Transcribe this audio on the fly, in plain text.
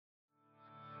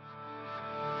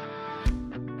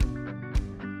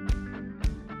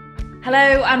Hello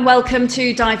and welcome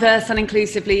to Diverse and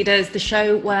Inclusive Leaders, the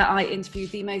show where I interview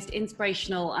the most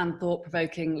inspirational and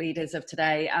thought-provoking leaders of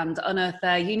today and unearth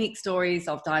their unique stories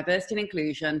of diversity and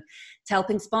inclusion to help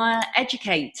inspire,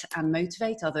 educate and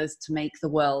motivate others to make the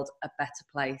world a better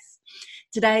place.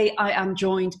 Today I am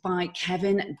joined by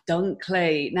Kevin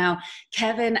Dunckley. Now,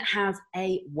 Kevin has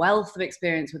a wealth of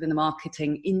experience within the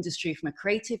marketing industry from a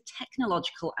creative,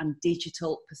 technological and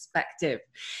digital perspective.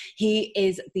 He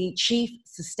is the Chief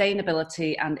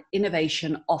Sustainability and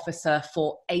Innovation Officer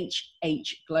for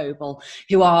HH Global,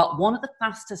 who are one of the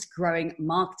fastest growing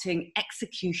marketing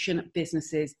execution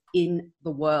businesses in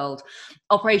the world.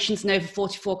 Operations in over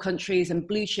 44 countries and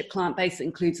blue chip client base that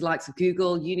includes the likes of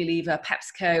Google, Unilever,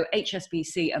 PepsiCo,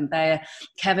 HSBC and Bayer.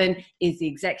 Kevin is the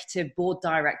Executive Board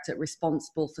Director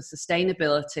responsible for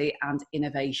sustainability and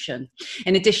innovation.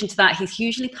 In addition to that, he's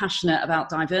hugely passionate about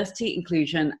diversity,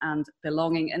 inclusion and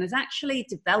belonging, and has actually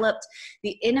developed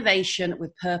the Innovation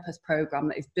with Purpose program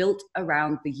that is built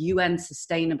around the UN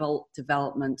Sustainable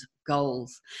Development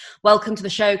Goals. Welcome to the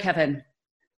show, Kevin.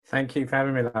 Thank you for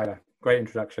having me, Lila. Great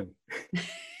introduction.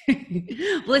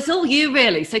 Well, it's all you,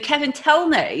 really. So, Kevin, tell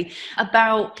me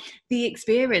about the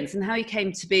experience and how you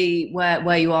came to be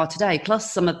where you are today,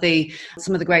 plus some of the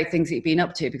great things that you've been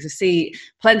up to, because I see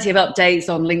plenty of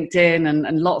updates on LinkedIn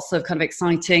and lots of kind of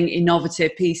exciting,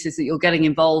 innovative pieces that you're getting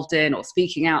involved in or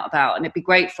speaking out about. And it'd be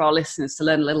great for our listeners to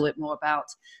learn a little bit more about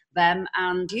them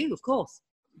and you, of course.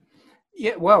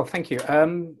 Yeah, well, thank you.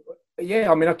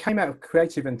 Yeah, I mean, I came out of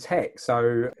creative and tech,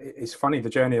 so it's funny the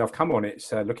journey I've come on.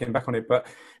 It's looking back on it, but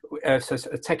so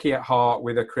a techie at heart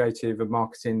with a creative and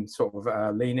marketing sort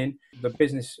of leaning. The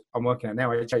business I'm working at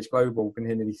now, HH Global, been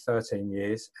here nearly 13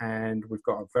 years, and we've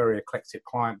got a very eclectic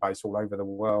client base all over the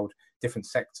world, different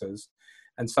sectors.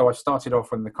 And so I started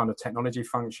off in the kind of technology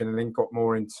function, and then got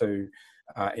more into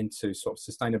sort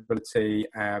of sustainability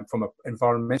from an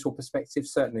environmental perspective,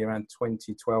 certainly around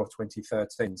 2012,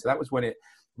 2013. So that was when it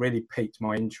really piqued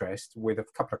my interest with a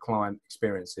couple of client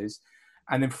experiences.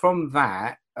 And then from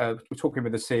that, we're talking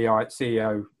with the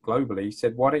CEO globally, he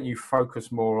said, why don't you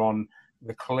focus more on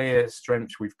the clear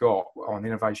strengths we've got on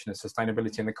innovation and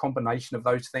sustainability and the combination of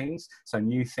those things? So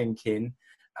new thinking,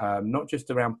 not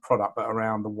just around product, but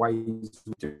around the ways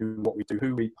we do what we do,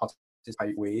 who we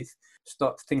participate with,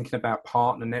 start thinking about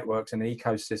partner networks and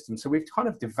ecosystems. So we've kind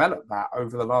of developed that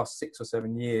over the last 6 or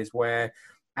 7 years, where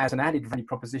as an added value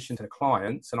proposition to the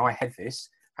clients, and I head this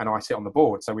and I sit on the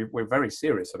board, so we're very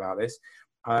serious about this.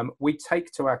 We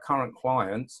take to our current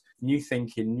clients new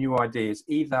thinking, new ideas,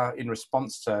 either in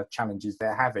response to challenges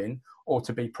they're having or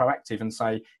to be proactive and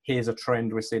say, here's a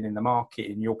trend we're seeing in the market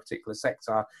in your particular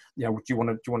sector. You know, do you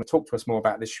want to talk to us more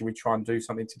about this? Should we try and do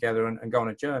something together and go on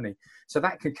a journey? So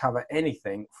that could cover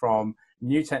anything from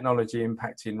new technology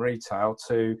impacting retail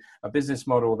to a business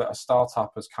model that a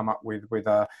startup has come up with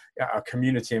a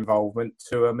community involvement,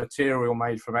 to a material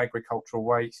made from agricultural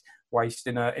waste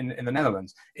in the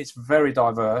Netherlands. It's very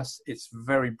diverse. It's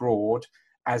very broad,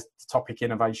 as the topic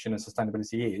innovation and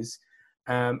sustainability is.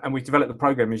 And we developed the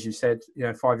program, as you said,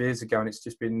 5 years ago, and it's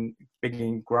just been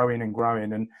growing and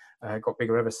got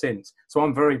bigger ever since. So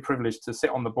I'm very privileged to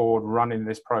sit on the board running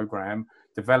this program,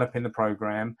 developing the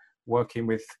program, working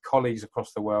with colleagues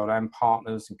across the world and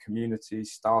partners and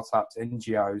communities, startups,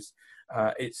 NGOs.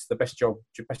 It's the best job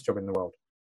in the world.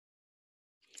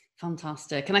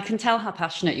 Fantastic. And I can tell how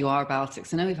passionate you are about it,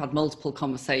 because I know we've had multiple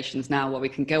conversations now where we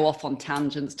can go off on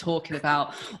tangents talking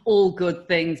about all good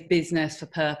things, business for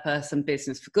purpose and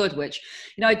business for good, which,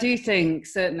 I do think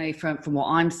certainly from what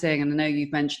I'm seeing, and I know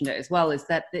you've mentioned it as well, is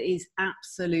that there is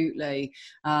absolutely,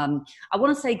 I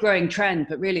want to say growing trend,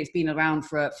 but really it's been around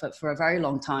for a very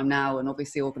long time now. And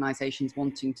obviously organisations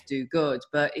wanting to do good,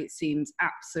 but it seems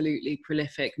absolutely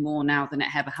prolific more now than it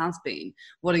ever has been.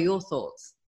 What are your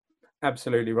thoughts?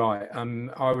 Absolutely right.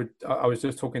 I was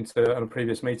just talking on a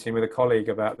previous meeting with a colleague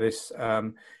about this. I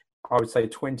would say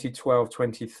 2012,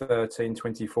 2013,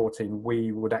 2014,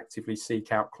 we would actively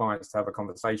seek out clients to have a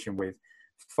conversation with.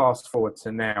 Fast forward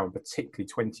to now, and particularly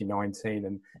 2019,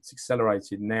 and it's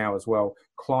accelerated now as well.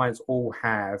 Clients all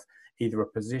have either a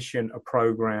position, a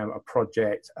program, a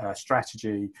project, a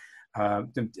strategy,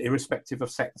 irrespective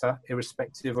of sector,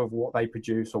 irrespective of what they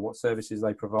produce or what services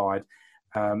they provide.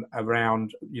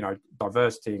 Around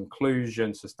diversity,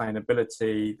 inclusion,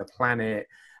 sustainability, the planet.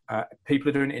 People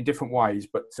are doing it in different ways,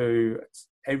 but to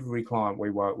every client we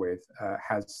work with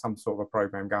has some sort of a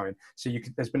program going. So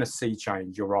there's been a sea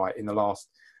change, you're right, in the last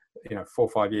 4 or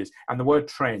 5 years. And the word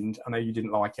trend, I know you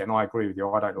didn't like it, and I agree with you,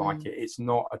 I don't like it. It's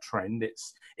not a trend.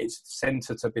 It's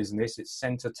centre to business. It's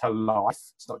centre to life.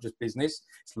 It's not just business,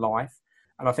 it's life.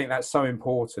 And I think that's so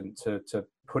important to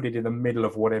put it in the middle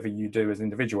of whatever you do as an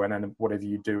individual and then whatever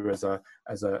you do as a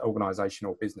organisation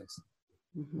or business.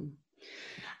 Mm-hmm.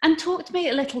 And talk to me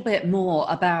a little bit more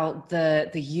about the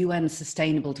UN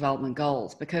Sustainable Development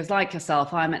Goals, because like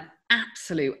yourself, I'm an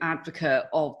absolute advocate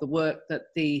of the work that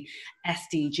the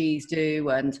SDGs do.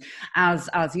 And as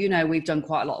you know, we've done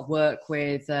quite a lot of work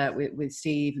with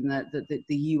Steve and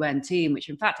the UN team, which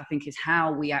in fact I think is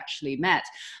how we actually met.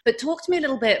 But talk to me a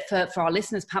little bit for our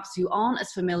listeners, perhaps who aren't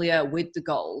as familiar with the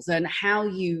goals, and how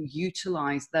you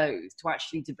utilize those to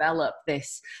actually develop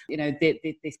this,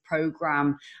 this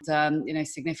program,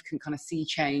 significant kind of sea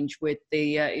change with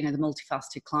the the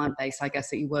multifaceted client base, I guess,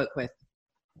 that you work with.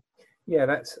 Yeah,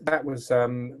 that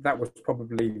was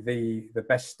probably the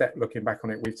best step looking back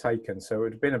on it we've taken. So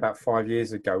it had been about 5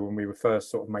 years ago when we were first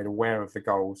sort of made aware of the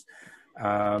goals,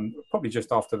 probably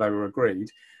just after they were agreed.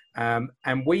 And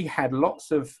we had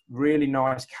lots of really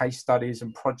nice case studies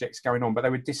and projects going on, but they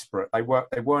were disparate. They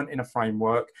weren't in a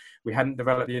framework. We hadn't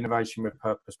developed the Innovation with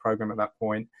Purpose program at that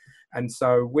point. And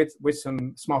so with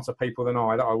some smarter people than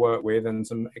I that I work with and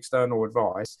some external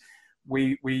advice,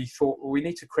 we thought, well, we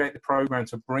need to create the program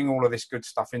to bring all of this good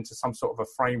stuff into some sort of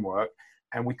a framework.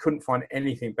 And we couldn't find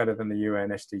anything better than the UN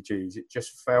SDGs. It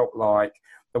just felt like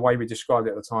the way we described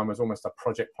it at the time was almost a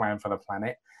project plan for the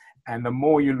planet. And the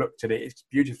more you looked at it, it's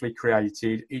beautifully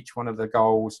created. Each one of the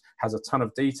goals has a ton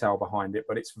of detail behind it,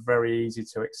 but it's very easy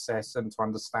to access and to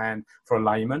understand for a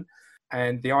layman.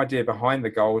 And the idea behind the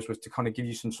goals was to kind of give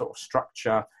you some sort of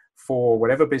structure for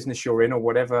whatever business you're in or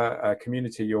whatever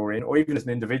community you're in, or even as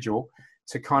an individual,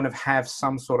 to kind of have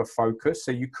some sort of focus.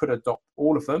 So you could adopt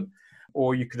all of them,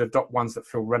 or you could adopt ones that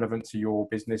feel relevant to your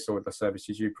business or the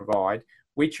services you provide.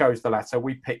 We chose the latter.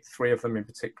 We picked 3 of them in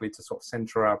particular to sort of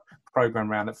centre our program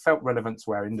around that felt relevant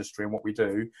to our industry and what we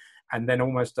do. And then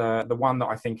almost the one that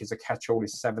I think is a catch-all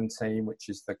is 17, which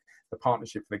is the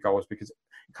partnership for the goals, because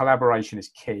collaboration is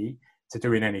key to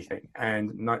doing anything,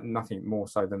 and nothing more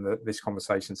so than this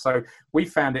conversation. So we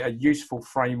found it a useful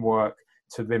framework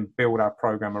to then build our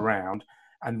program around.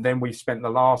 And then we've spent the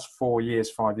last 5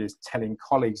 years telling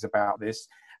colleagues about this.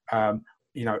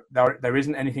 There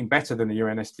isn't anything better than the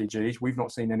UN SDGs. We've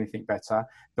not seen anything better.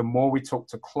 The more we talk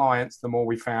to clients, the more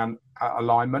we found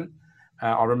alignment.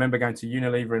 I remember going to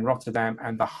Unilever in Rotterdam,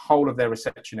 and the whole of their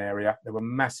reception area, there were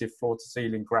massive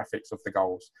floor-to-ceiling graphics of the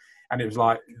goals. And it was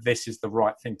like, this is the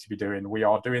right thing to be doing. We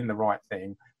are doing the right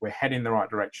thing. We're heading in the right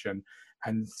direction.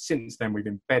 And since then, we've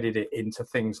embedded it into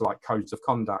things like codes of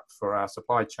conduct for our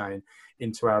supply chain,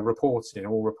 into our reporting.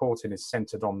 All reporting is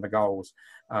centered on the goals.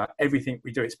 Everything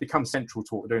we do, it's become central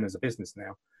to what we're doing as a business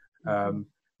now,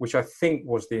 which I think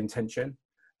was the intention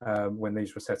when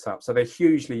these were set up. So they're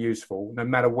hugely useful, no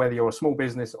matter whether you're a small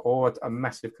business or a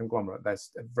massive conglomerate. They're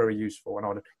very useful. And I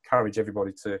would encourage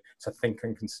everybody to think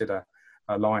and consider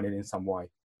aligning in some way.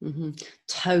 Mm-hmm.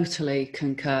 Totally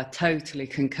concur.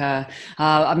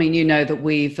 I mean, that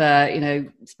we've,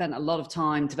 spent a lot of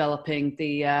time developing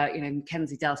the,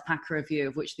 Mackenzie Dell's Packer review,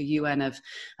 of which the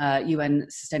UN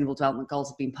Sustainable Development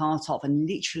Goals have been part of, and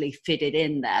literally fitted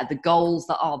in there the goals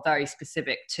that are very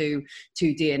specific to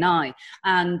D&I.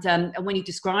 And when you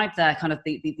describe there kind of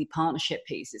the partnership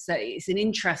piece, it's an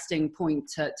interesting point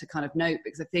to kind of note,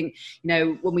 because I think,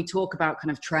 when we talk about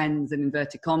kind of trends and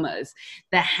inverted commas,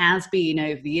 there has been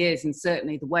over the years, and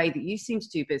certainly the way that you seem to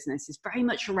do business is very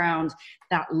much around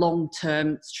that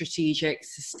long-term strategic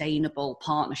sustainable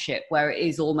partnership, where it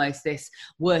is almost this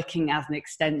working as an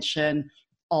extension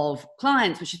of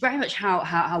clients, which is very much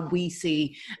how we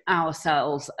see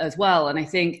ourselves as well. And I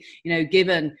think,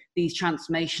 given these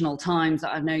transformational times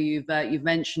that I know you've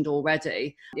mentioned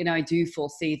already, I do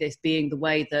foresee this being the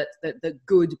way that the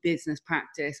good business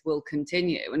practice will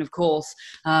continue. And of course,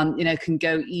 can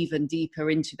go even deeper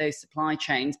into those supply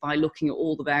chains by looking at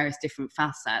all the various different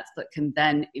facets that can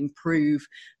then improve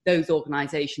those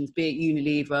organizations, be it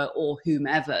Unilever or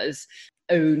whomever's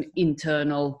own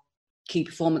internal key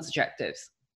performance objectives.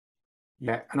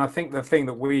 Yeah, and I think the thing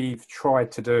that we've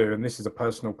tried to do, and this is a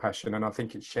personal passion, and I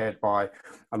think it's shared by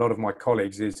a lot of my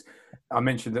colleagues, is I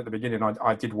mentioned at the beginning,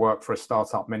 I did work for a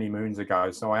startup many moons ago,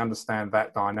 so I understand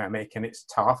that dynamic, and it's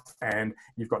tough, and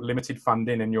you've got limited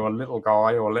funding, and you're a little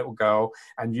guy or a little girl,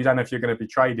 and you don't know if you're going to be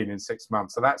trading in 6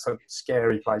 months. So that's a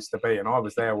scary place to be, and I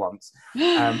was there once,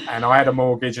 and I had a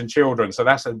mortgage and children, so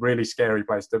that's a really scary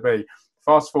place to be.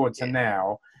 Fast forward to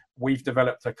now, we've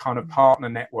developed a kind of partner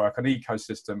network, an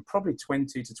ecosystem, probably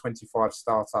 20 to 25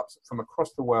 startups from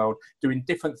across the world doing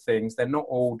different things. They're not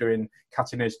all doing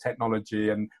cutting edge technology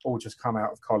and all just come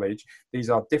out of college.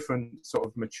 These are different sort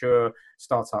of mature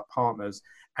startup partners.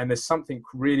 And there's something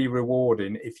really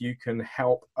rewarding if you can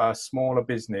help a smaller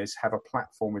business have a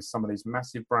platform with some of these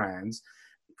massive brands.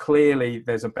 Clearly,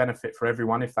 there's a benefit for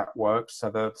everyone if that works. So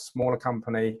the smaller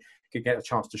company could get a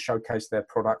chance to showcase their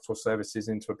products or services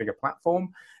into a bigger platform.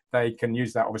 They can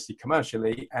use that obviously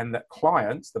commercially, and that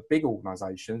clients, the big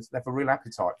organizations, they have a real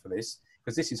appetite for this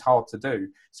because this is hard to do.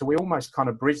 So we almost kind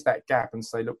of bridge that gap and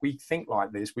say, look, we think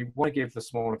like this. We want to give the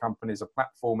smaller companies a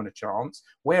platform and a chance.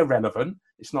 We're relevant.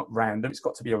 It's not random. It's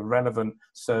got to be a relevant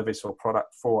service or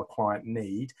product for a client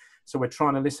need. So we're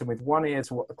trying to listen with one ear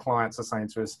to what the clients are saying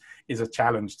to us is a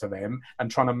challenge to them,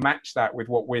 and trying to match that with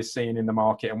what we're seeing in the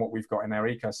market and what we've got in our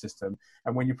ecosystem.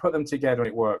 And when you put them together and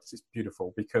it works, it's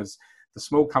beautiful because the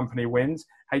small company wins,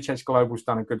 HS Global's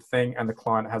done a good thing, and the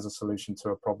client has a solution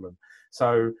to a problem.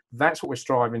 So that's what we're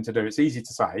striving to do. It's easy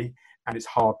to say and it's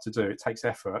hard to do. It takes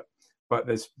effort, but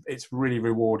it's really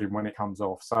rewarding when it comes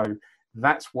off. So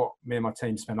that's what me and my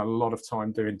team spend a lot of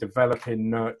time doing, developing,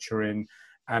 nurturing,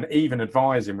 and even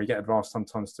advising. We get asked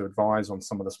sometimes to advise on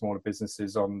some of the smaller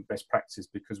businesses on best practice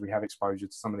because we have exposure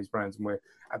to some of these brands, and we're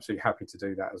absolutely happy to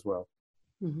do that as well.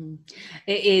 Mm-hmm.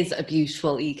 It is a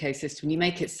beautiful ecosystem. You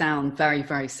make it sound very,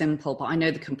 very simple, but I know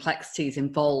the complexities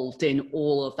involved in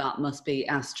all of that must be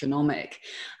astronomical.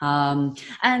 And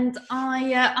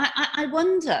I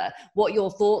wonder what your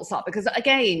thoughts are, because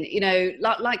again, you know,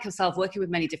 like yourself, working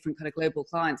with many different kind of global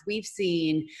clients, we've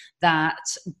seen that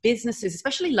businesses,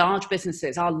 especially large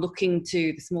businesses, are looking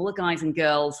to the smaller guys and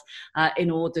girls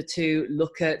in order to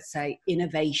look at, say,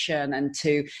 innovation and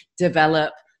to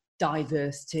develop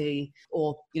diversity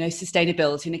or, you know,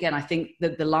 sustainability. And again, I think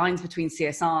that the lines between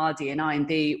CSR, D&I and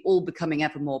B all becoming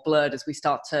ever more blurred as we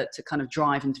start to kind of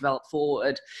drive and develop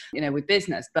forward, you know, with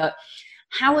business. But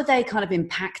how are they kind of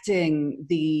impacting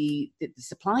the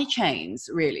supply chains,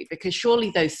 really? Because surely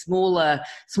those smaller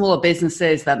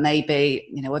businesses that may be,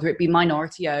 you know, whether it be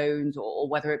minority owned or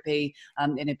whether it be,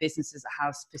 you know, businesses that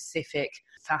have specific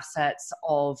facets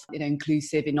of, you know,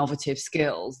 inclusive, innovative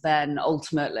skills, then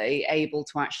ultimately able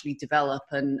to actually develop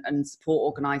and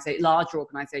support larger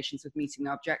organizations with meeting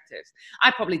their objectives.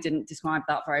 I probably didn't describe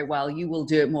that very well. You will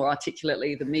do it more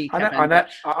articulately than me, Kevin.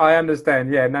 I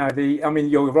understand. Yeah, no, I mean,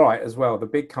 you're right as well. The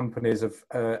big companies have,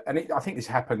 I think this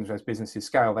happens as businesses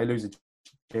scale. They lose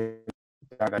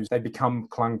they become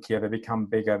clunkier, they become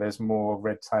bigger, there's more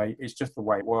red tape. It's just the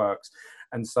way it works.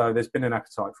 And so there's been an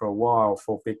appetite for a while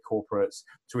for big corporates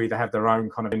to either have their own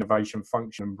kind of innovation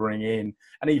function and bring in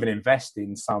and even invest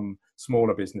in some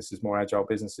smaller businesses, more agile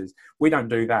businesses. We don't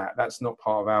do that. That's not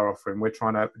part of our offering. We're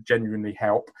trying to genuinely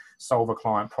help solve a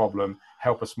client problem,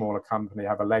 help a smaller company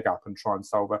have a leg up and try and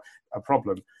solve a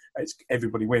problem. It's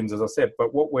everybody wins, as I said.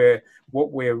 But what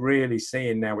we're really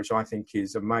seeing now, which I think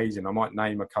is amazing, I might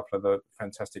name a couple of the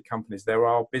fantastic companies. There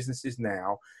are businesses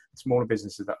now, smaller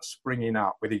businesses, that are springing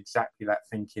up with exactly that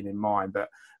thinking in mind. But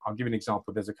I'll give you an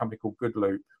example. There's a company called Good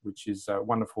Loop, which is a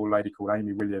wonderful lady called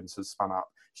Amy Williams has spun up.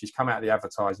 She's come out of the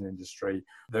advertising industry.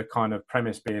 The kind of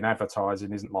premise being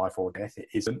advertising isn't life or death. It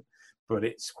isn't. But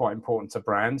it's quite important to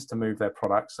brands to move their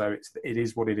products. So it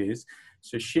is what it is.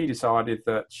 So she decided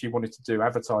that she wanted to do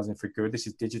advertising for good. This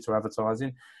is digital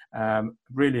advertising.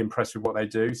 Really impressed with what they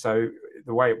do. So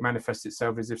the way it manifests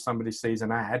itself is if somebody sees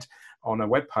an ad on a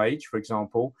web page, for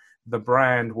example, the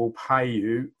brand will pay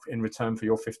you in return for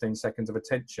your 15 seconds of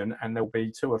attention, and there'll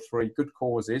be 2 or 3 good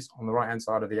causes on the right-hand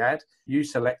side of the ad. You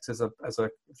select as a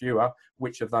viewer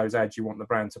which of those ads you want the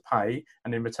brand to pay,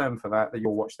 and in return for that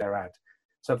you'll watch their ad.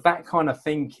 So that kind of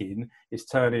thinking is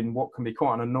turning what can be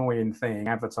quite an annoying thing,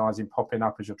 advertising popping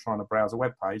up as you're trying to browse a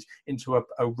web page, into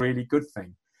a really good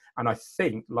thing. And I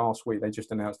think last week they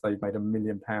just announced they've made £1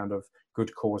 million of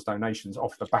good cause donations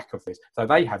off the back of this. So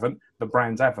they haven't, the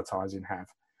brand's advertising have.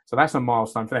 So that's a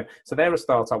milestone for them. So they're a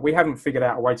startup. We haven't figured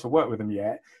out a way to work with them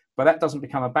yet, but that doesn't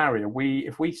become a barrier.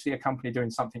 If we see a company doing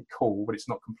something cool, but it's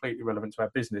not completely relevant to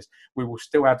our business, we will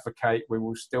still advocate, we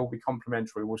will still be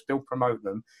complimentary, we'll still promote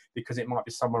them, because it might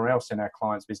be somewhere else in our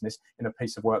client's business in a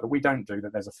piece of work that we don't do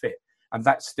that there's a fit. And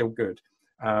that's still good.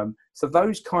 So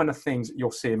those kind of things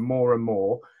you're seeing more and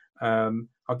more.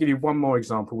 I'll give you one more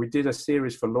example. We did a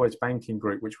series for Lloyds Banking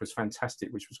Group, which was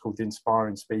fantastic, which was called the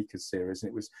Inspiring Speakers series.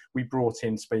 And we brought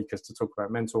in speakers to talk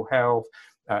about mental health,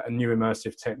 a new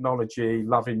immersive technology,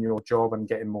 loving your job and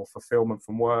getting more fulfillment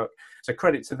from work. So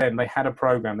credit to them. They had a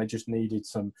program. They just needed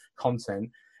some content.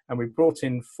 And we brought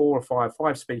in 4 or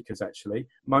 5 speakers, actually,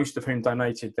 most of whom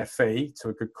donated their fee to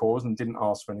a good cause and didn't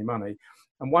ask for any money.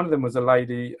 And one of them was a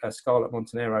lady, Scarlett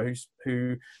Montenero,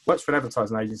 who works for an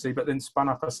advertising agency, but then spun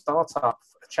up a startup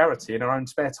charity in her own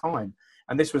spare time.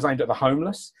 And this was aimed at the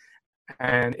homeless.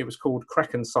 And it was called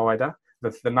Kraken Cider,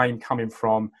 the name coming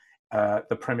from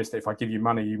the premise that if I give you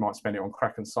money, you might spend it on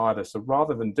crack and cider. So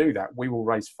rather than do that, we will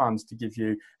raise funds to give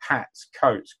you hats,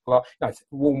 coats,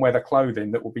 warm weather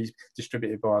clothing that will be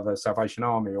distributed by the Salvation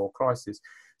Army or Crisis.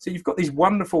 So you've got these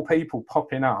wonderful people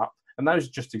popping up, and those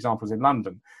are just examples in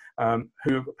London,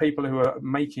 who are people who are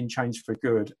making change for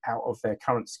good out of their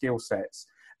current skill sets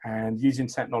and using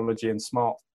technology and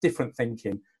smart, different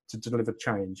thinking to deliver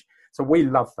change. So we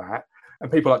love that.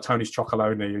 And people like Tony's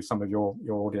Chocolonely, who some of your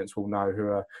audience will know, who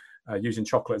are using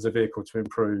chocolate as a vehicle to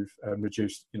improve and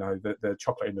reduce, the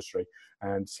chocolate industry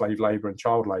and slave labour and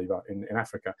child labour in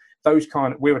Africa.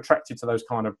 We're attracted to those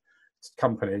kind of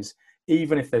companies,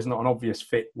 even if there's not an obvious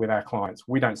fit with our clients.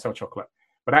 We don't sell chocolate,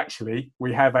 but actually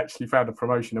we have actually found a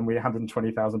promotion, and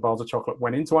 120,000 bars of chocolate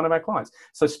went into one of our clients.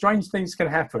 So strange things can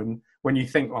happen when you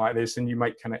think like this and you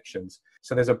make connections.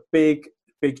 So there's a big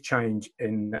change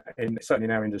in certainly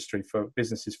in our industry for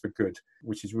businesses for good,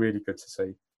 which is really good to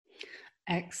see.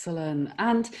 Excellent.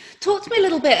 And talk to me a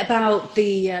little bit about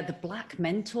the Black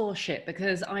mentorship,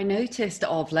 because I noticed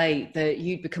of late that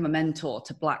you'd become a mentor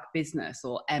to Black Business,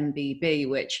 or MBB,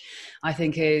 which I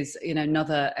think is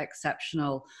another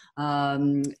exceptional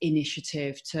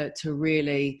initiative to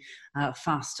really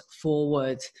fast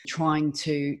forward, trying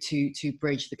to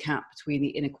bridge the gap between the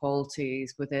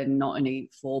inequalities within not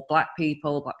only for Black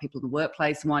people in the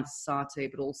workplace and wider society,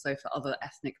 but also for other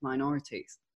ethnic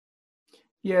minorities.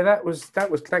 Yeah,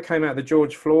 that came out of the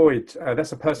George Floyd.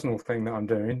 That's a personal thing that I'm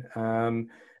doing, and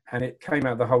it came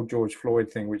out of the whole George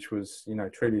Floyd thing, which was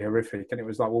truly horrific. And it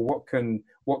was like, well,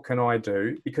 what can I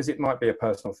do? Because it might be a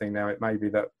personal thing now. It may be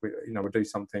that we'll do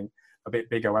something a bit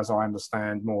bigger as I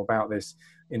understand more about this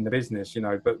in the business.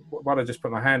 But why don't I just put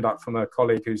my hand up from a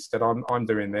colleague who said I'm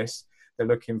doing this. They're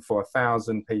looking for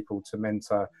 1,000 people to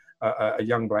mentor a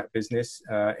young Black business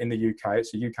in the UK.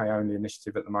 It's a UK only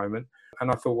initiative at the moment. And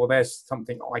I thought, well, there's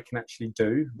something I can actually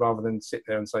do rather than sit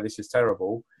there and say, this is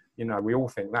terrible. We all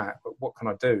think that, but what can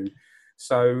I do?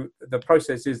 So the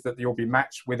process is that you'll be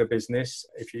matched with a business.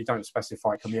 If you don't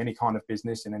specify, it can be any kind of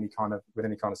business with any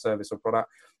kind of service or product.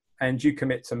 And you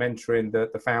commit to mentoring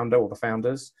the founder or the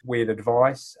founders with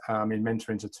advice.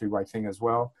 Mentoring's a two-way thing as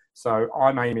well. So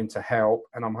I'm aiming to help,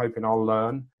 and I'm hoping I'll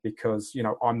learn, because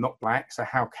I'm not Black, so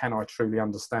how can I truly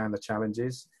understand the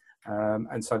challenges?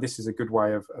 And so this is a good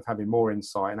way of having more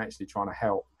insight and actually trying to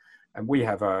help. And we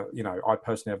have I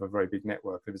personally have a very big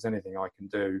network. If there's anything I can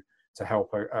do to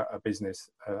help a business,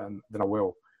 then I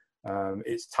will.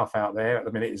 It's tough out there at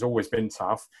the minute. It's always been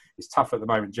tough. It's tough at the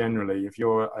moment generally. If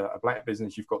you're a Black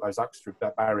business, you've got those extra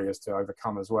barriers to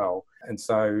overcome as well. And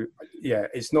so, yeah,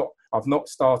 I've not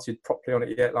started properly on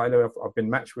it yet, Layla. I've been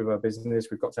matched with a business.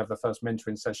 We've got to have the first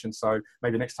mentoring session. So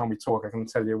maybe next time we talk, I can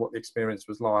tell you what the experience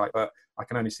was like, but I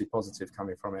can only see positive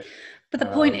coming from it. But the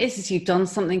point is you've done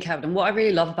something, Kevin. And what I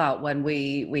really love about when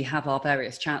we have our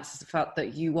various chats is the fact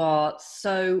that you are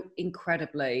so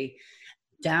incredibly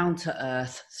down to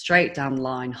earth, straight down the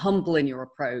line, humble in your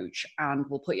approach, and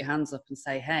will put your hands up and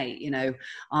say, hey,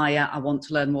 I want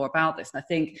to learn more about this. And I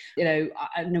think,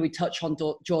 I know we touch on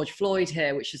George Floyd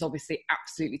here, which is obviously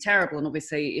absolutely terrible. And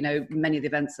obviously, many of the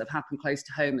events that have happened close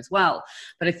to home as well.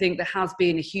 But I think there has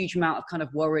been a huge amount of kind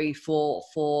of worry for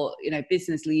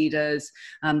business leaders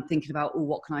thinking about, oh,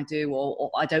 what can I do? Or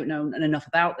I don't know enough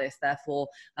about this. Therefore,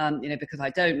 because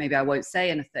I don't, maybe I won't say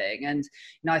anything. And,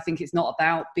 I think it's not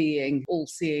about being all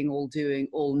seeing, all doing,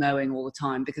 all knowing all the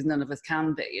time, because none of us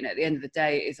can be. At the end of the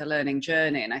day, it's a learning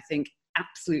journey. And I think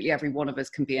absolutely every one of us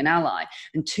can be an ally.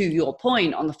 And to your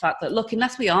point on the fact that, look,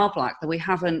 unless we are Black, that we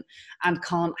haven't and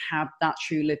can't have that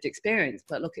true lived experience.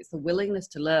 But look, it's the willingness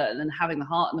to learn and having the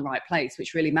heart in the right place,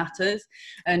 which really matters.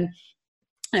 And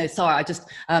sorry, I just,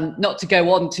 not to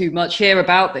go on too much here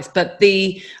about this, but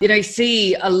you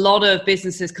see a lot of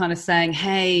businesses kind of saying,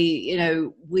 hey,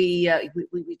 we'd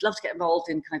love to get involved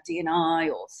in kind of D&I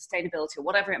or sustainability or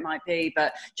whatever it might be,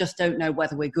 but just don't know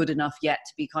whether we're good enough yet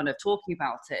to be kind of talking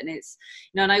about it. And it's,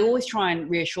 and I always try and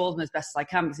reassure them as best as I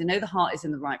can, because I know the heart is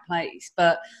in the right place.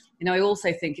 But I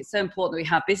also think it's so important that we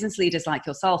have business leaders like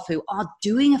yourself who are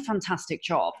doing a fantastic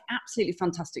job, absolutely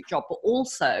fantastic job, but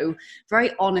also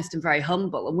very honest and very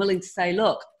humble and willing to say,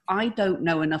 look, I don't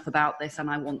know enough about this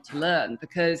and I want to learn,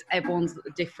 because everyone's at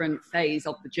a different phase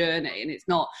of the journey. And it's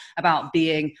not about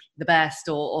being the best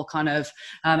or kind of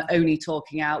only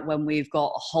talking out when we've got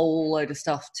a whole load of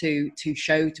stuff to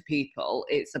show to people.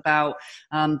 It's about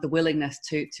the willingness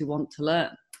to want to learn.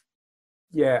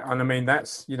 Yeah, and I mean,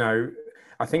 that's,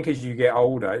 I think as you get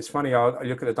older, it's funny, I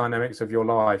look at the dynamics of your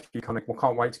life. You kind of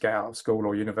can't wait to get out of school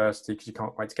or university because you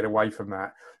can't wait to get away from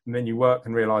that. And then you work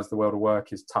and realise the world of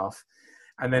work is tough.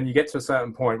 And then you get to a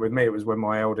certain point. With me, it was when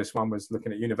my eldest one was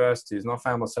looking at universities, and I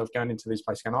found myself going into these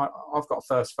places going, I've got a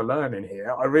thirst for learning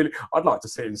here. I'd like to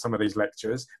sit in some of these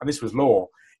lectures. And this was law,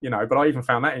 but I even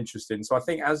found that interesting. So I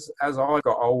think as I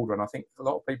got older, and I think a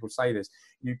lot of people say this,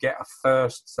 you get a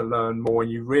thirst to learn more,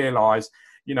 and you realise,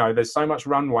 there's so much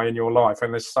runway in your life,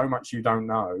 and there's so much you don't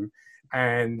know.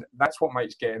 And that's what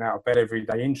makes getting out of bed every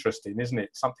day interesting, isn't it?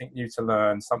 Something new to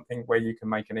learn, something where you can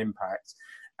make an impact.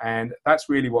 And that's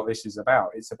really what this is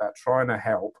about. It's about trying to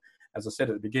help. As I said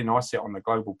at the beginning, I sit on the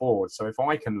global board. So if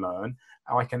I can learn,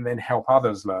 I can then help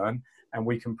others learn, and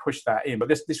we can push that in. But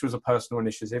this was a personal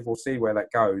initiative. We'll see where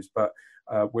that goes. But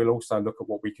we'll also look at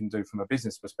what we can do from a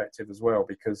business perspective as well,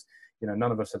 because,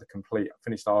 none of us are the complete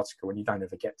finished article, and you don't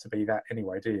ever get to be that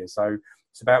anyway, do you? So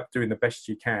it's about doing the best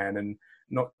you can, and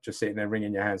not just sitting there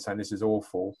wringing your hands saying this is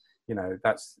awful. You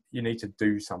need to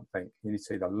do something. You need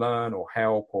to either learn or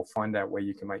help or find out where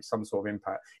you can make some sort of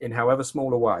impact in however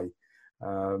small a way.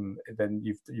 Then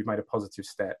you've made a positive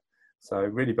step. So I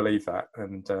really believe that.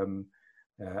 And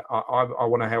I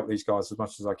want to help these guys as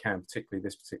much as I can, particularly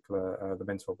this particular, the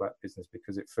Mentor Black business,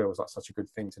 because it feels like such a good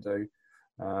thing to do.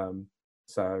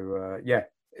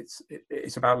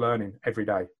 It's about learning every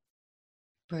day.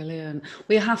 Brilliant.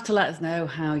 Well, you have to let us know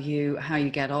how you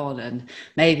get on, and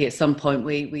maybe at some point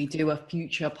we do a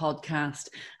future podcast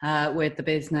with the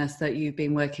business that you've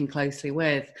been working closely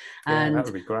with. And that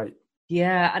would be great.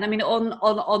 Yeah, and I mean,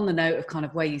 on the note of kind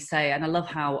of where you say, and I love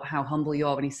how humble you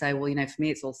are when you say, well, for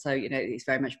me, it's also, it's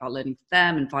very much about learning from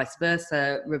them, and vice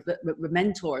versa.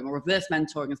 Mentoring, or reverse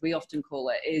mentoring, as we often call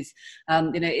it, is,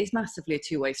 it's massively a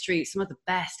two-way street. Some of the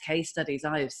best case studies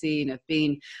I have seen have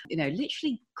been,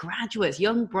 literally graduates,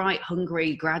 young, bright,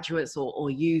 hungry graduates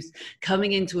or youth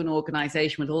coming into an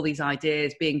organization with all these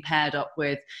ideas, being paired up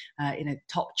with,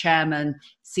 top chairman,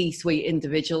 C-suite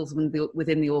individuals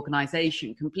within the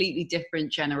organization, completely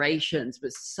different generations,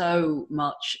 but so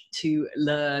much to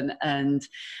learn and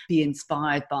be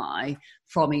inspired by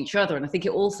from each other. And I think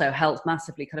it also helps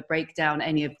massively kind of break down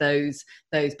any of those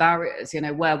barriers,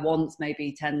 where once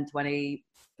maybe 10, 20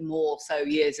 more so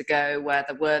years ago, where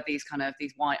there were these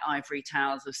white ivory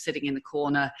towers of sitting in the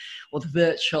corner, or the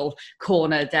virtual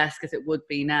corner desk as it would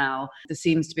be now, there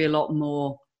seems to be a lot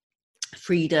more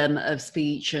freedom of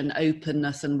speech and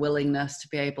openness and willingness to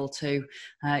be able to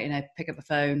pick up the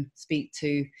phone, speak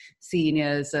to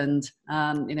seniors, and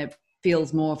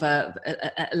feels more of a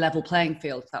level playing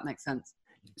field, if that makes sense.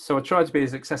 So I try to be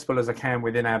as accessible as I can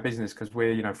within our business, because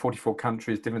we're 44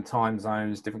 countries, different time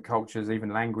zones, different cultures,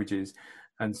 even languages.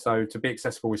 And so to be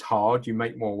accessible is hard. You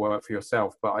make more work for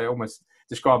yourself. But I almost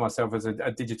describe myself as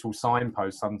a digital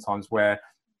signpost sometimes, where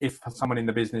if someone in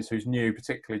the business who's new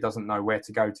particularly doesn't know where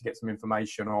to go to get some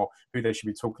information, or who they should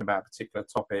be talking about a particular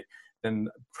topic, then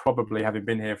probably, having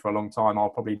been here for a long time,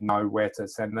 I'll probably know where to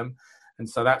send them. And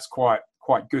so that's quite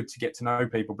good to get to know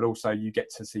people, but also you get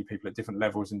to see people at different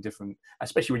levels and different,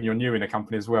 especially when you're new in a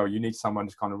company as well. You need someone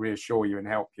to kind of reassure you and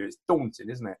help you. It's daunting,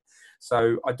 isn't it?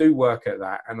 So I do work at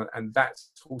that, and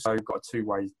that's also got a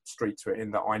two-way street to it,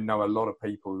 in that I know a lot of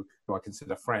people who I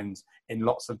consider friends in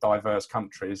lots of diverse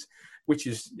countries, which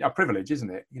is a privilege,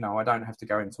 isn't it? I don't have to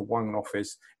go into one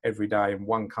office every day in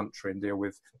one country and deal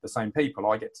with the same people.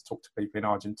 I get to talk to people in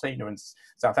Argentina and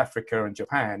South Africa and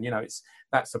Japan.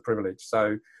 That's a privilege.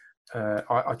 So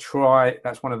I try.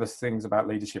 That's one of the things about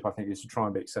leadership, I think, is to try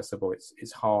and be accessible.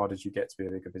 It's hard as you get to be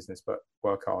a bigger business, but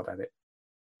work hard at it.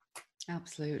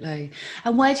 Absolutely.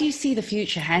 And where do you see the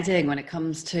future heading when it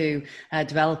comes to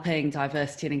developing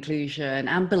diversity and inclusion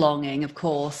and belonging, of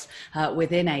course,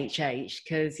 within HH?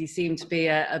 Because you seem to be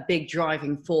a big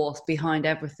driving force behind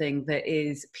everything that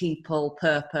is people,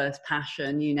 purpose,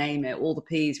 passion, you name it, all the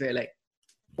P's, really.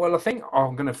 Well, I think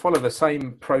I'm going to follow the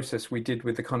same process we did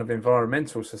with the kind of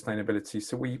environmental sustainability.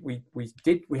 So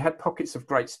we had pockets of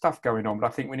great stuff going on, but I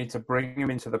think we need to bring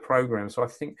them into the program. So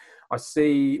I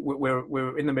see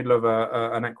we're in the middle of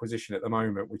an acquisition at the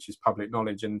moment, which is public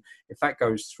knowledge. And if that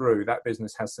goes through, that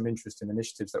business has some interesting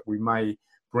initiatives that we may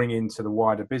bring into the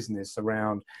wider business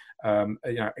around,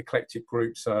 eclectic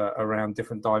groups around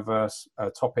different diverse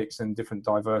topics and different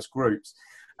diverse groups.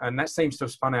 And that seems to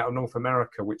have spun out of North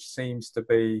America, which seems to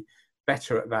be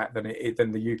better at that than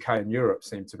the UK and Europe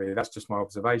seem to be. That's just my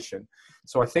observation.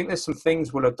 So I think there's some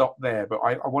things we'll adopt there, but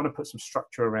I want to put some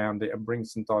structure around it and bring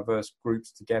some diverse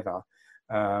groups together.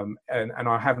 And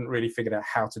I haven't really figured out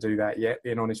how to do that yet,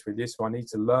 being honest with you. So I need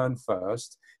to learn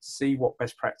first, see what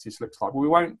best practice looks like. But we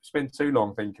won't spend too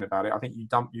long thinking about it. I think you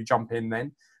jump in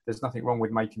then. There's nothing wrong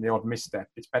with making the odd misstep.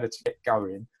 It's better to get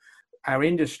going. Our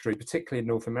industry, particularly in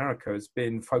North America, has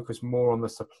been focused more on the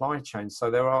supply chain.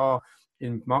 So there are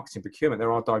in marketing procurement,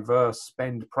 there are diverse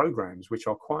spend programs which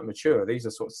are quite mature. These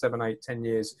are sort of 7, 8, 10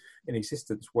 years in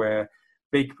existence, where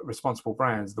big responsible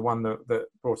brands, the one that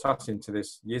brought us into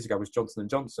this years ago was Johnson &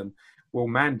 Johnson, will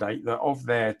mandate that of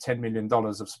their $10 million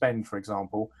of spend, for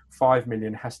example, 5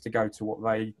 million has to go to what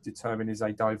they determine is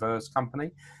a diverse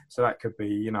company. So that could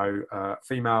be,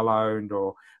 female owned,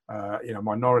 or,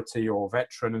 minority or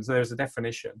veteran. And so there's a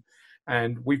definition.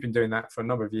 And we've been doing that for a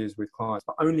number of years with clients,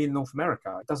 but only in North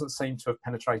America. It doesn't seem to have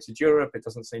penetrated Europe. It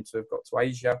doesn't seem to have got to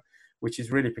Asia, which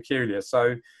is really peculiar.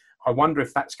 So I wonder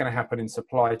if that's going to happen in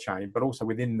supply chain, but also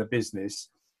within the business.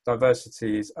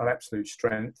 Diversity is an absolute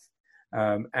strength,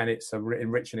 and it's an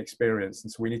enriching experience.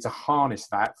 And so we need to harness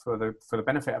that for the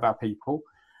benefit of our people.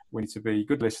 We need to be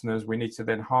good listeners. We need to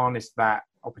then harness that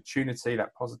opportunity,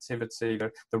 that positivity,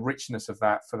 the richness of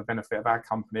that for the benefit of our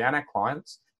company and our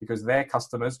clients, because their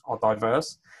customers are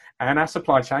diverse, and our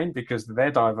supply chain because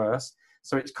they're diverse.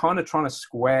 So it's kind of trying to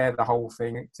square the whole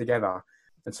thing together.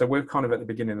 And so we're kind of at the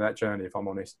beginning of that journey, if I'm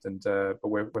honest. And but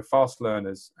we're fast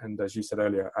learners, and as you said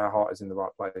earlier, our heart is in the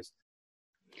right place.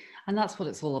 And that's what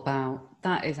it's all about.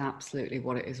 That is absolutely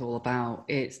what it is all about.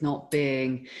 It's not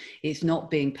being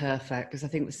perfect, because I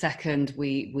think the second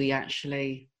we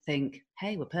actually think,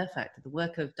 hey, we're perfect, the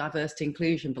work of diversity,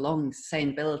 inclusion, belonging,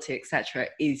 sustainability, etc.,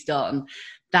 is done,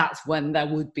 that's when there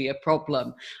would be a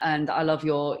problem. And I love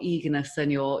your eagerness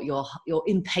and your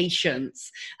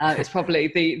impatience. It's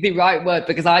probably the right word,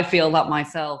 because I feel that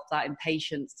myself, that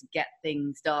impatience to get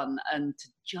things done and to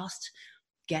just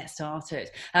get started.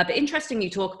 But interesting you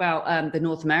talk about the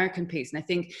North American piece. And I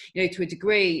think, to a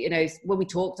degree, when we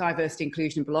talk diversity,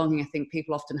 inclusion and belonging, I think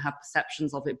people often have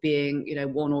perceptions of it being,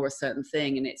 one or a certain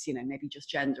thing. And it's, maybe just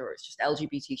gender, or it's just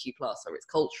LGBTQ+, or it's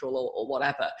cultural, or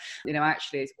whatever.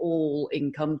 Actually, it's all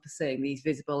encompassing these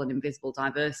visible and invisible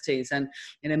diversities. And,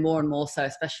 more and more so,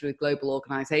 especially with global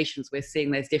organizations, we're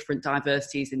seeing there's different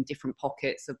diversities in different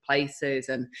pockets of places.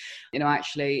 And,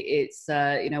 actually it's,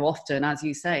 often, as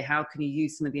you say, how can you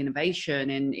use some of the innovation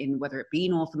in whether it be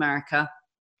North America,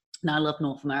 and I love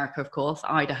North America, of course,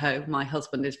 Idaho, my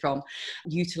husband is from,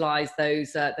 utilize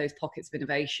those pockets of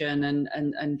innovation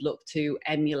and look to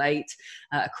emulate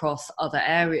across other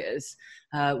areas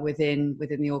within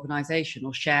the organization,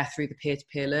 or share through the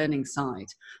peer-to-peer learning side.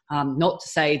 Not to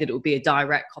say that it will be a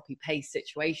direct copy-paste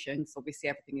situation, because obviously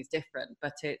everything is different,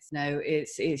 but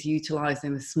it's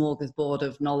utilizing the smorgasbord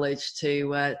of knowledge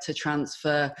to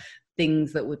transfer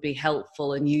things that would be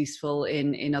helpful and useful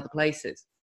in other places.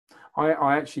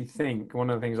 I actually think one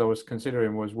of the things I was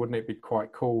considering was, wouldn't it be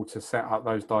quite cool to set up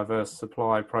those diverse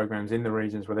supply programs in the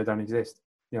regions where they don't exist?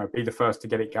 Be the first to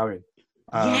get it going.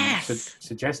 Yes.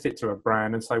 Suggest it to a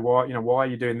brand and say, why are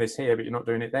you doing this here but you're not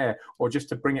doing it there? Or just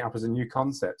to bring it up as a new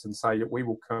concept and say that we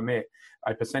will commit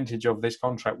a percentage of this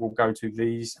contract will go to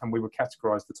these, and we will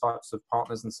categorize the types of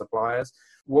partners and suppliers.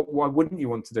 Why wouldn't you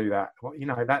want to do that? Well,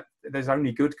 that there's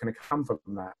only good can come from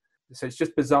that. So it's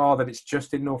just bizarre that it's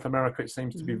just in North America. It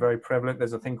seems to be very prevalent.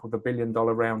 There's a thing called the $1 billion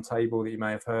round table that you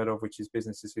may have heard of, which is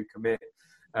businesses who commit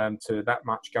to that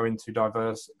much go into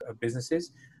diverse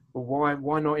businesses. But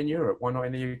why not in Europe? Why not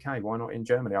in the UK? Why not in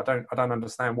Germany? I don't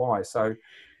understand why. So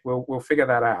we'll figure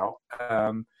that out.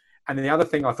 And the other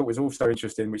thing I thought was also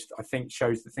interesting, which I think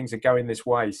shows that things are going this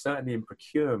way, certainly in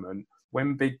procurement.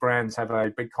 When big brands have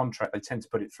a big contract, they tend to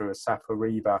put it through a SAP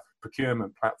Ariba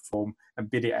procurement platform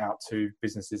and bid it out to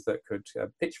businesses that could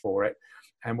pitch for it.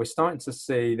 And we're starting to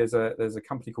see there's a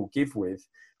company called GiveWith,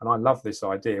 and I love this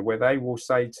idea, where they will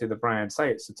say to the brand,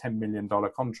 say it's a $10 million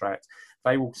contract,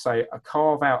 they will say,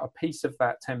 carve out a piece of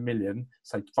that 10 million,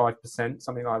 say 5%,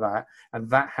 something like that, and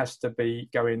that has to be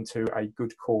going to a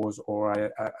good cause, or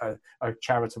a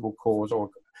charitable cause, or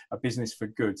a business for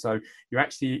good. So you're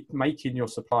actually making your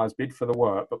suppliers bid for the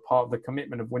work, but part of the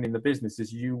commitment of winning the business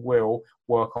is you will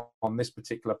work on this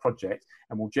particular project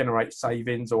and will generate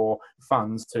savings or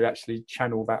funds to actually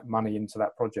channel that money into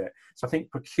that project. So I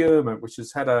think procurement, which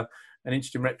has had an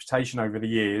interesting reputation over the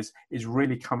years, is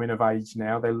really coming of age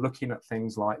now. They're looking at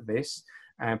things like this,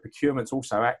 and procurement's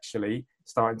also actually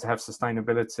starting to have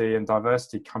sustainability and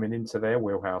diversity coming into their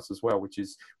wheelhouse as well, which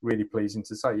is really pleasing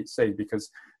to see, because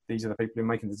these are the people who are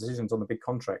making the decisions on the big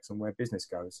contracts and where business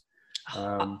goes.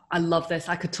 I love this.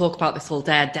 I could talk about this all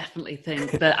day, I definitely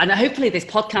think. And hopefully this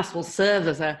podcast will serve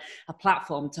as a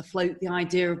platform to float the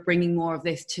idea of bringing more of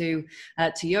this to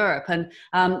Europe. And,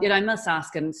 I must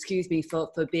ask, and excuse me for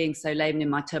being so layman in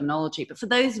my terminology, but for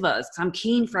those of us, 'cause I'm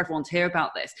keen for everyone to hear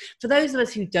about this, for those of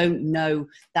us who don't know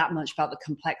that much about the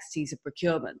complexities of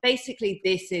procurement, basically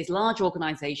this is large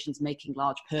organizations making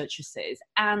large purchases,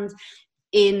 and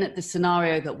in the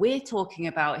scenario that we're talking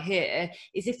about here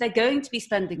is if they're going to be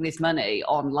spending this money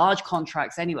on large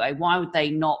contracts anyway, why would they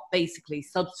not basically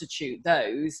substitute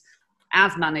those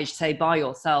as managed, say, by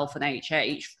yourself and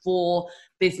HH for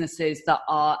businesses that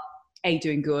are A,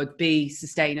 doing good, B,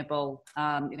 sustainable,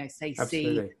 say,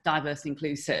 Absolutely. C, diverse,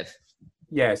 inclusive?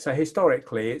 Yeah, so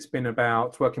historically it's been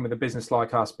about working with a business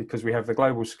like us because we have the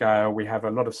global scale, we have a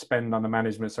lot of spend under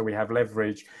management, so we have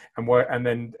leverage, and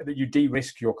then you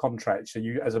de-risk your contract. So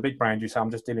you, as a big brand, you say, I'm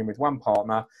just dealing with one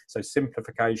partner, so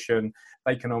simplification.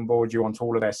 They can onboard you onto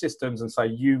all of their systems and say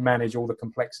you manage all the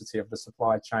complexity of the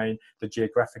supply chain, the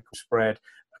geographical spread,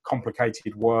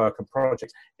 complicated work and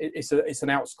projects. It's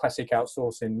an classic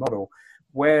outsourcing model.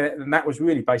 And that was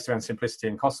really based around simplicity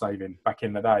and cost saving back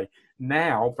in the day.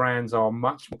 Now brands are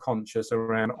much more conscious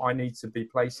around, I need to be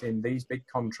placing these big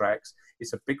contracts.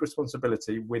 It's a big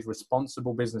responsibility with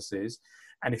responsible businesses.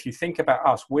 And if you think about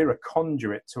us, we're a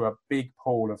conduit to a big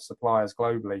pool of suppliers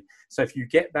globally. So if you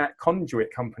get that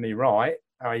conduit company right,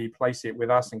 you place it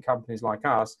with us and companies like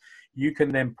us, you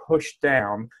can then push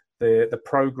down the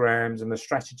programs and the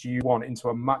strategy you want into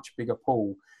a much bigger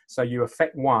pool. So you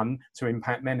affect one to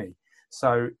impact many.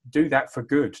 So do that for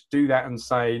good. Do that and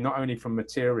say, not only from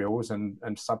materials and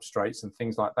substrates and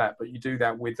things like that, but you do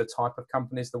that with the type of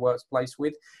companies the work's placed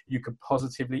with. You could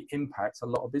positively impact a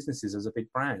lot of businesses as a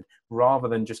big brand, rather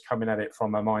than just coming at it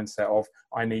from a mindset of,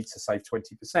 I need to save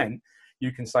 20%.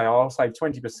 You can say, I'll save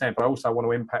 20%, but I also want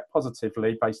to impact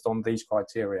positively based on these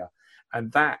criteria.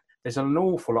 And that, there's an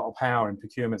awful lot of power in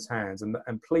procurement's hands. And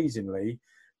pleasingly,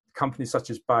 companies such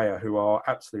as Bayer, who are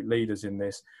absolute leaders in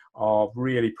this, are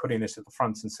really putting this at the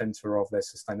front and centre of their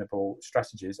sustainable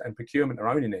strategies, and procurement are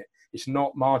owning it. It's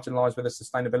not marginalised with a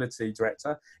sustainability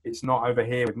director. It's not over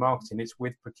here with marketing. It's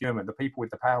with procurement, the people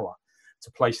with the power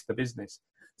to place the business.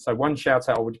 So one shout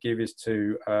out I would give is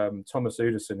to Thomas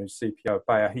Uderson, who's CPO of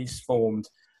Bayer. He's formed,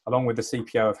 along with the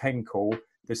CPO of Henkel,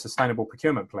 the Sustainable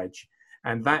Procurement Pledge.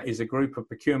 And that is a group of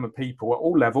procurement people at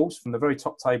all levels, from the very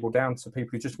top table down to people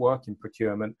who just work in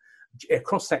procurement,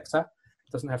 across sector,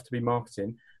 doesn't have to be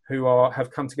marketing, who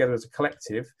have come together as a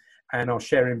collective and are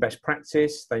sharing best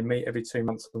practice. They meet every 2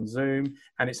 months on Zoom,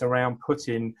 and it's around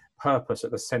putting purpose at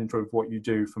the centre of what you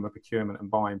do from a procurement and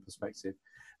buying perspective.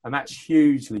 And that's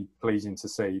hugely pleasing to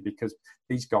see, because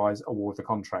these guys award the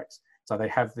contracts. So they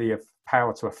have the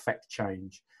power to affect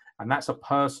change. And that's a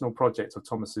personal project of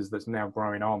Thomas's that's now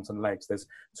growing arms and legs. There's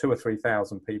 2,000 or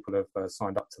 3,000 people have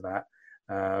signed up to that.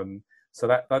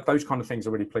 So those kind of things are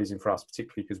really pleasing for us,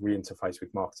 particularly because we interface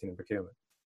with marketing and procurement.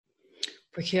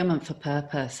 Procurement for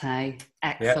purpose, hey?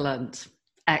 Excellent. Yep.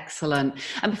 Excellent.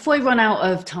 And before we run out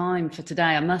of time for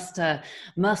today, I must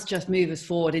just move us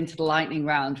forward into the lightning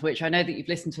round, which I know that you've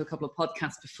listened to a couple of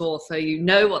podcasts before, so you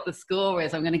know what the score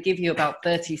is. I'm going to give you about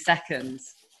 30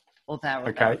 seconds. Or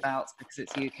thereabouts, because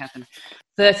it's you, Kevin.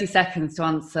 30 seconds to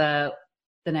answer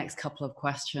the next couple of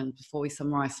questions before we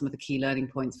summarise some of the key learning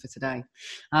points for today.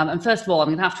 And first of all, I'm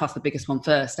going to have to ask the biggest one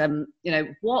first.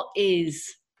 What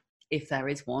is, if there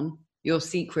is one, your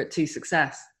secret to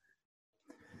success?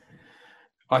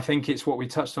 I think it's what we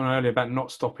touched on earlier about not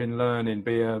stopping learning.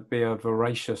 Be a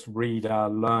voracious reader,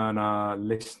 learner,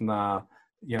 listener.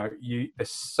 There's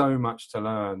so much to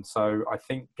learn. So I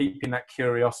think keeping that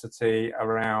curiosity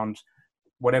around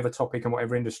whatever topic and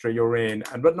whatever industry you're in,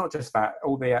 but not just that,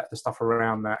 all the stuff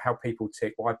around that, how people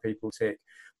tick, why people tick,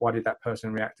 why did that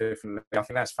person react differently? I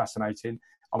think that's fascinating.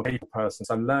 I'm a people person,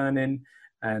 so learning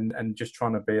and just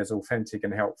trying to be as authentic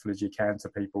and helpful as you can to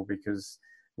people, because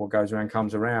what goes around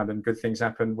comes around, and good things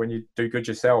happen when you do good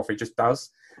yourself. It just does.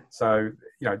 So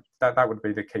that would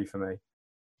be the key for me.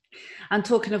 And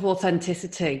talking of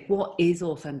authenticity, what is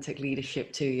authentic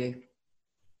leadership to you?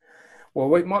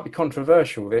 Well, it might be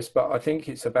controversial, this, but I think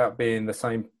it's about being the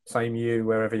same you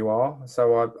wherever you are.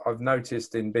 So I've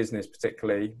noticed in business,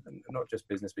 particularly, not just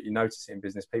business, but you notice it in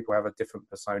business, people have a different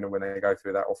persona when they go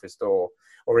through that office door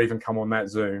or even come on that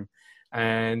Zoom.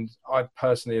 And I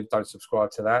personally don't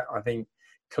subscribe to that. I think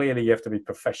clearly you have to be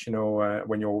professional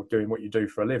when you're doing what you do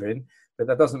for a living, but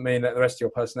that doesn't mean that the rest of your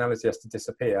personality has to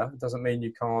disappear. It doesn't mean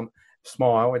you can't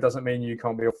smile. It doesn't mean you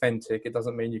can't be authentic. It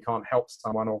doesn't mean you can't help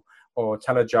someone or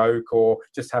tell a joke or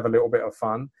just have a little bit of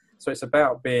fun. So it's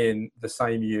about being the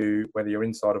same you, whether you're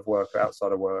inside of work or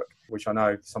outside of work, which I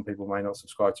know some people may not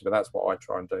subscribe to, but that's what I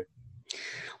try and do.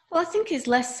 Well, I think it's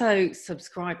less so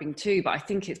subscribing to, but I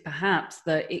think it's perhaps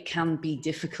that it can be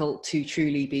difficult to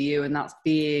truly be you, and that's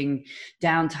being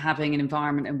down to having an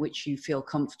environment in which you feel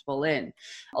comfortable in,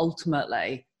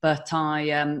 ultimately. But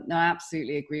I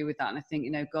absolutely agree with that. And I think,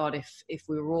 God, if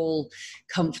we were all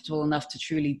comfortable enough to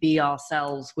truly be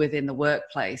ourselves within the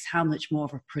workplace, how much more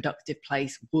of a productive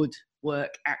place would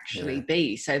work actually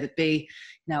be? So there'd be,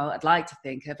 I'd like to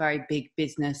think a very big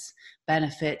business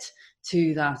benefit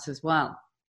to that as well.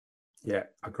 Yeah,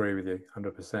 I agree with you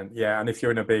 100%. Yeah, and if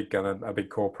you're in a big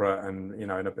corporate and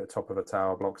in a bit top of a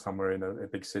tower block somewhere in a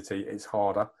big city, it's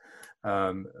harder.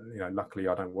 Luckily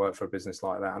I don't work for a business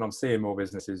like that, and I'm seeing more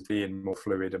businesses being more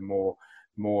fluid and more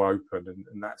open,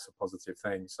 and that's a positive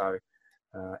thing. So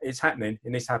it's happening. It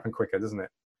needs to happen quicker, doesn't it?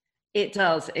 It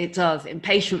does.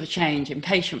 Impatient for change.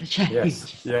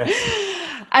 Yes.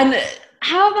 And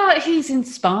how about who's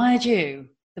inspired you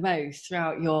the most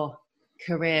throughout your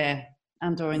career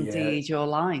or indeed your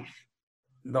life?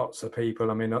 Lots of people.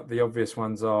 I mean, the obvious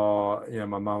ones are,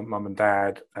 my mum and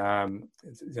dad.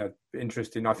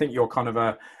 Interesting. I think you're kind of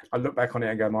I look back on it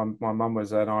and go, my mum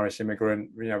was an Irish immigrant,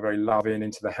 very loving,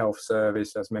 into the health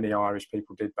service, as many Irish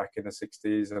people did back in the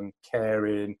 60s, and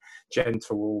caring,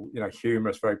 gentle,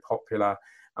 humorous, very popular.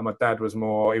 And my dad was he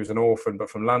was an orphan, but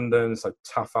from London, so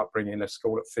tough upbringing, left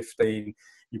school at 15.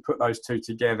 You put those two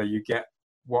together, you get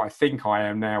what I think I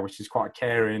am now, which is quite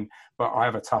caring, but I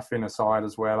have a tough inner side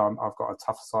as well. I've got a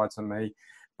tough side to me,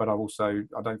 but I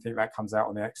don't think that comes out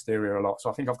on the exterior a lot. So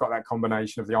I think I've got that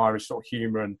combination of the Irish sort of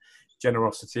humour and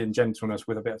generosity and gentleness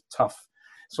with a bit of tough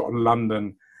sort of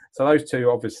London. So those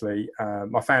two, obviously.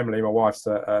 My family, my wife's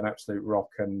an absolute rock,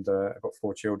 and I've got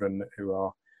 4 children who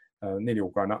are nearly all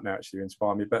grown up now, actually, who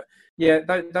inspire me. But yeah,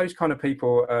 those kind of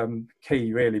people,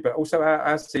 key really. But also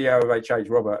our CEO of HH,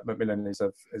 Robert McMillan, is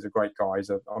a great guy. He's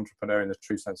an entrepreneur in the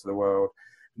true sense of the word.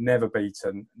 Never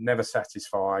beaten, never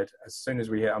satisfied. As soon as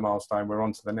we hit a milestone, we're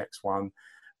on to the next one.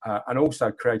 And also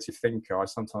creative thinker. I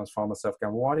sometimes find myself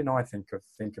going, well, why didn't I think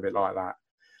of it like that?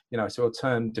 So I'll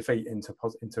turn defeat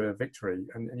into a victory.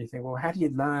 And you think, well, how do you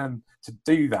learn to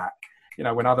do that?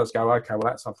 When others go, okay, well,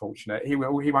 that's unfortunate. He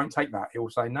won't take that. He will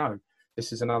say, no,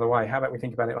 this is another way. How about we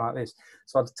think about it like this?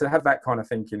 So to have that kind of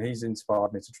thinking, he's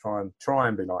inspired me to try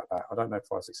and be like that. I don't know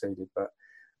if I succeeded, but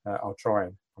I'm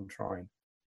trying.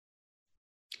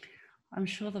 I'm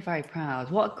sure they're very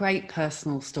proud. What a great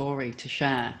personal story to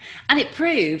share. And it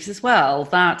proves as well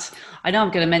that, I know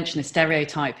I'm going to mention a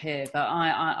stereotype here, but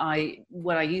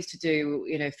when I used to do,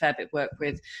 a fair bit of work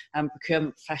with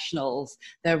procurement professionals,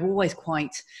 they're always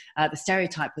quite, the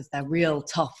stereotype was they're real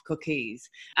tough cookies.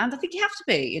 And I think you have to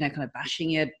be, kind of bashing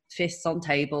your fists on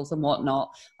tables and whatnot,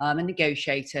 and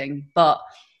negotiating. But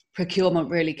procurement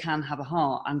really can have a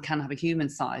heart and can have a human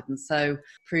side. And so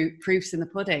proof's in the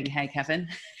pudding. Hey, Kevin.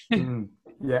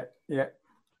 Yeah.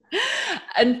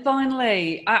 And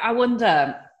finally, I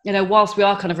wonder, whilst we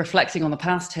are kind of reflecting on the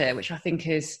past here, which I think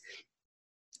it's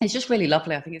just really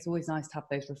lovely. I think it's always nice to have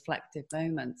those reflective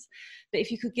moments. But if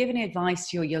you could give any advice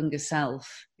to your younger self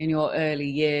in your early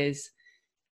years,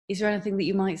 is there anything that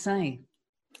you might say?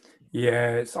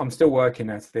 Yeah, I'm still working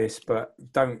at this, but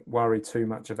don't worry too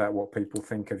much about what people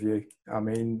think of you. I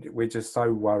mean, we're just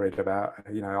so worried about,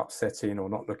 upsetting or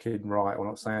not looking right or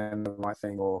not saying the right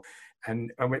thing, and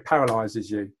it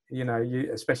paralyzes you,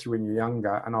 especially when you're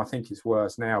younger. And I think it's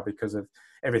worse now because of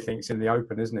everything's in the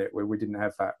open, isn't it? Where we didn't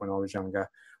have that when I was younger.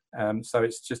 So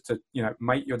it's just to,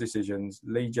 make your decisions,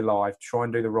 lead your life, try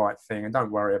and do the right thing, and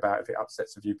don't worry about if it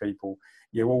upsets a few people.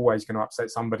 You're always going to upset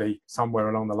somebody somewhere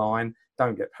along the line.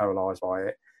 Don't get paralysed by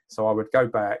it. So I would go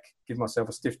back, give myself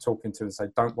a stiff talking to and say,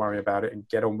 don't worry about it and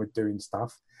get on with doing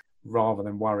stuff rather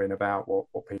than worrying about what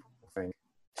people think.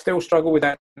 Still struggle with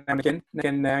that and again.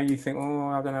 Now you think,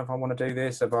 I don't know if I want to do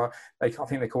this. I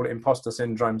think they call it imposter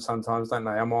syndrome sometimes, don't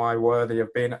they? Am I worthy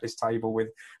of being at this table with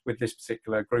this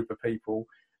particular group of people?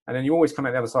 And then you always come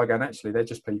out the other side going, actually, they're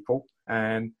just people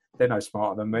and they're no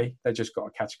smarter than me. They've just got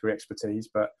a category expertise,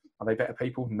 but are they better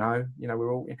people? No.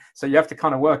 We're all... So you have to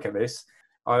kind of work at this.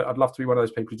 I'd love to be one of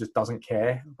those people who just doesn't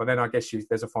care. But then I guess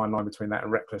there's a fine line between that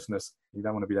and recklessness. You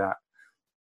don't want to be that.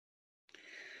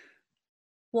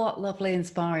 What lovely,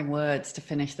 inspiring words to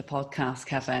finish the podcast,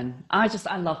 Kevin. I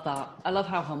love that. I love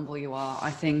how humble you are. I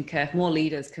think more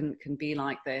leaders can be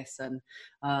like this and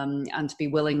to be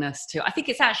willingness to... I think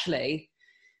it's actually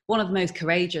one of the most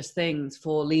courageous things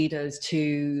for leaders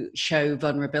to show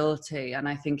vulnerability. And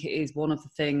I think it is one of the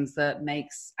things that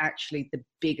makes actually the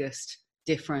biggest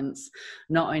difference,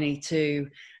 not only to,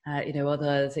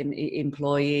 others,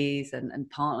 employees and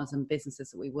partners and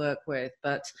businesses that we work with,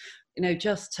 but,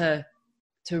 just to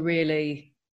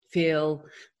really feel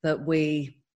that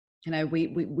we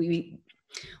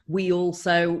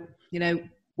also,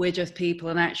 we're just people,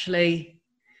 and actually,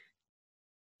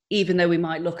 even though we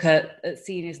might look at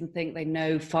seniors and think they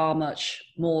know far much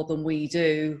more than we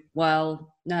do,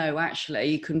 well, no, actually,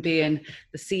 you can be in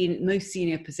the most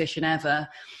senior position ever,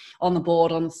 on the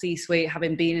board, on the C-suite,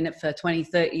 having been in it for 20,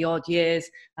 30 odd years,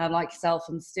 like yourself,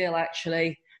 and still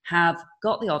actually have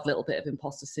got the odd little bit of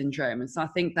imposter syndrome. And so I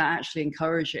think that actually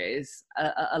encourages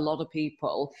a lot of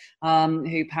people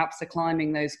who perhaps are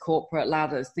climbing those corporate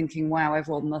ladders thinking, wow,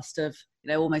 everyone must have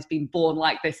almost been born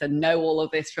like this and know all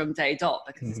of this from day dot,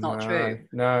 because it's not true.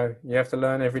 No, you have to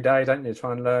learn every day, don't you?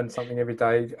 Try and learn something every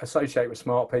day, associate with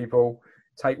smart people,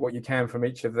 take what you can from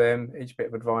each of them, each bit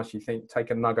of advice you think,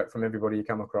 take a nugget from everybody you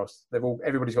come across.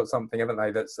 Everybody's got something, haven't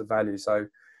they, that's of value. So,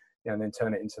 and then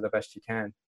turn it into the best you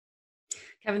can.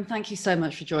 Kevin, thank you so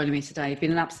much for joining me today. You've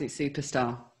been an absolute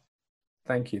superstar.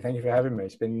 Thank you for having me.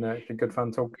 It's been good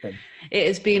fun talking. It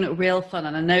has been real fun,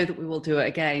 and I know that we will do it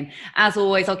again. As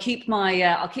always, I'll keep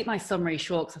my summary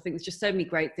short, because I think there's just so many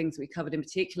great things that we covered in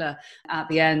particular at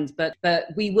the end. But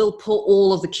we will put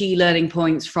all of the key learning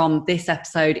points from this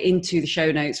episode into the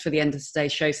show notes for the end of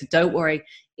today's show. So don't worry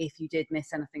if you did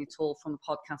miss anything at all from the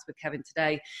podcast with Kevin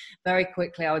today. Very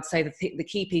quickly, I would say the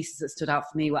key pieces that stood out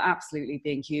for me were absolutely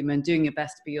being human, doing your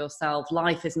best to be yourself.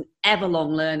 Life is an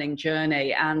ever-long learning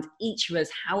journey, and each of us,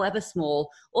 however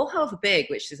small or however big,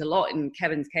 which is a lot in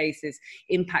Kevin's case, is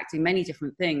impacting many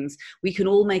different things, we can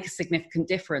all make a significant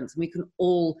difference, and we can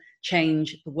all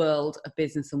change the world of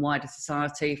business and wider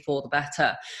society for the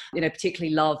better.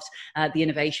 Particularly loved the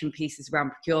innovation pieces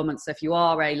around procurement. So if you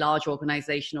are a large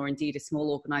organization or indeed a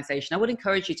small organization, I would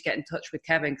encourage you to get in touch with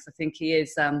Kevin, because I think he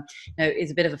is a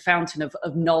bit of a fountain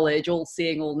of knowledge, all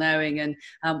seeing, all knowing, and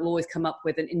will always come up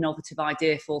with an innovative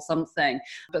idea for something.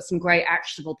 But some great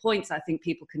actionable points I think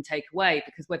people can take away,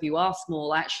 because whether you are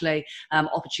small, actually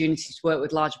opportunities to work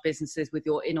with larger businesses with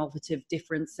your innovative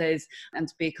differences and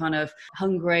to be kind of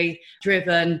hungry,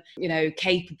 driven,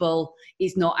 capable,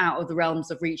 is not out of the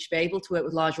realms of reach to be able to work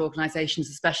with large organizations,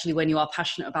 especially when you are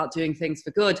passionate about doing things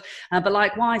for good. But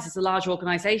likewise, as a large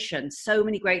organization, so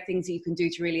many great things that you can do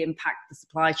to really impact the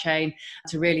supply chain,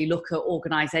 to really look at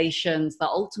organizations that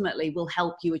ultimately will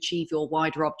help you achieve your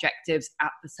wider objectives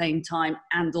at the same time,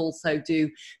 and also do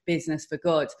business for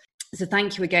good. So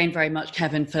thank you again very much,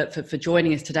 Kevin, for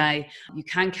joining us today. You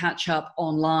can catch up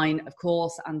online, of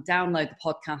course, and download the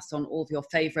podcast on all of your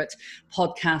favourite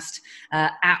podcast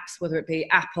apps, whether it be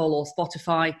Apple or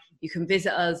Spotify. You can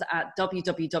visit us at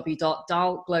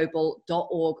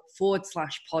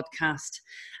www.dialglobal.org/podcast.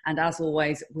 And as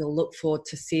always, we'll look forward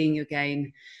to seeing you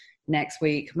again next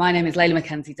week. My name is Layla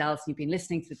Mackenzie Dallas, and you've been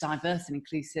listening to the Diverse and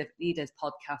Inclusive Leaders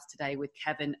podcast today with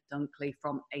Kevin Dunckley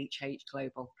from HH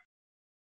Global.